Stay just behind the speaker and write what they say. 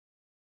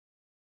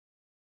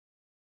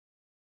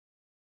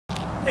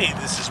Hey,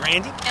 this is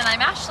Randy. And I'm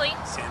Ashley.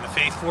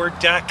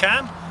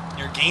 SantaFeFord.com,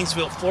 near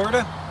Gainesville, Florida.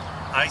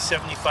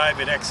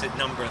 I-75 at exit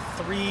number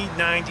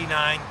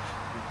 399 in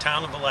the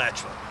town of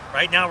Elantra.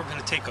 Right now we're going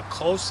to take a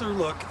closer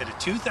look at a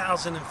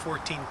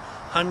 2014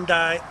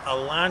 Hyundai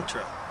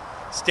Elantra.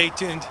 Stay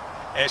tuned,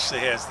 Ashley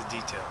has the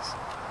details.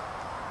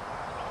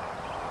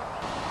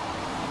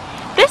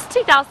 This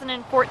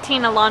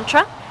 2014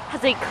 Elantra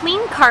has a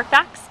clean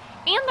Carfax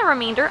and the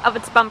remainder of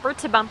its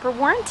bumper-to-bumper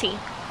warranty.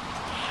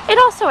 It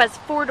also has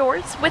 4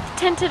 doors with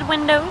tinted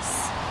windows,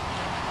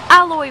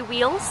 alloy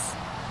wheels,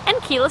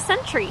 and keyless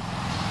entry.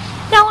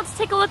 Now let's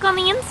take a look on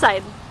the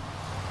inside.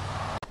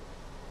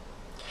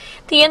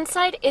 The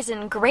inside is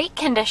in great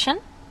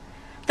condition.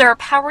 There are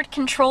powered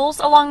controls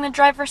along the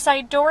driver's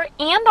side door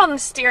and on the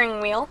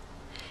steering wheel,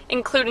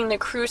 including the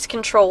cruise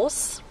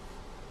controls.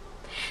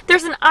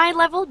 There's an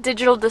eye-level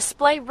digital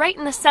display right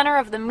in the center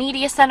of the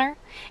media center.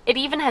 It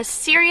even has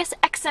Sirius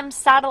XM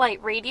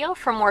satellite radio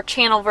for more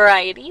channel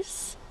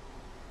varieties.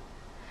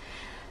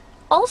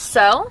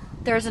 Also,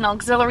 there's an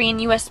auxiliary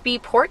and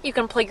USB port. You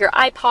can plug your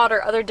iPod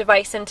or other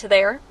device into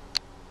there.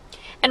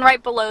 And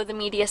right below the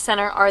media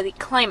center are the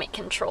climate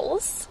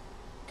controls.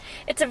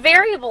 It's a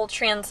variable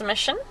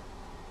transmission.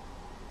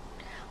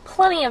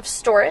 Plenty of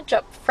storage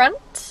up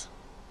front.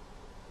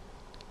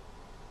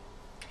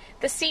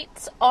 The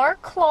seats are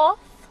cloth.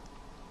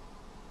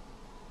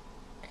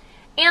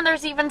 And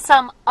there's even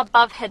some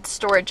above head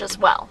storage as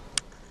well.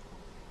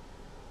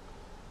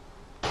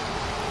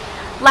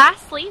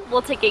 Lastly,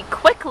 we'll take a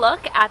quick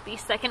look at the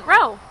second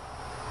row.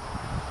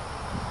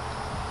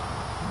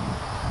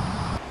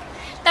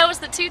 That was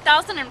the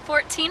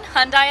 2014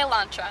 Hyundai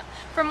Elantra.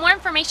 For more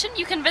information,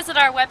 you can visit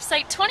our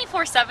website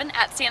 24/7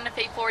 at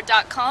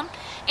SantaFeFord.com,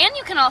 and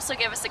you can also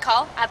give us a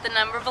call at the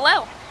number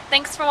below.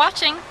 Thanks for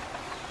watching.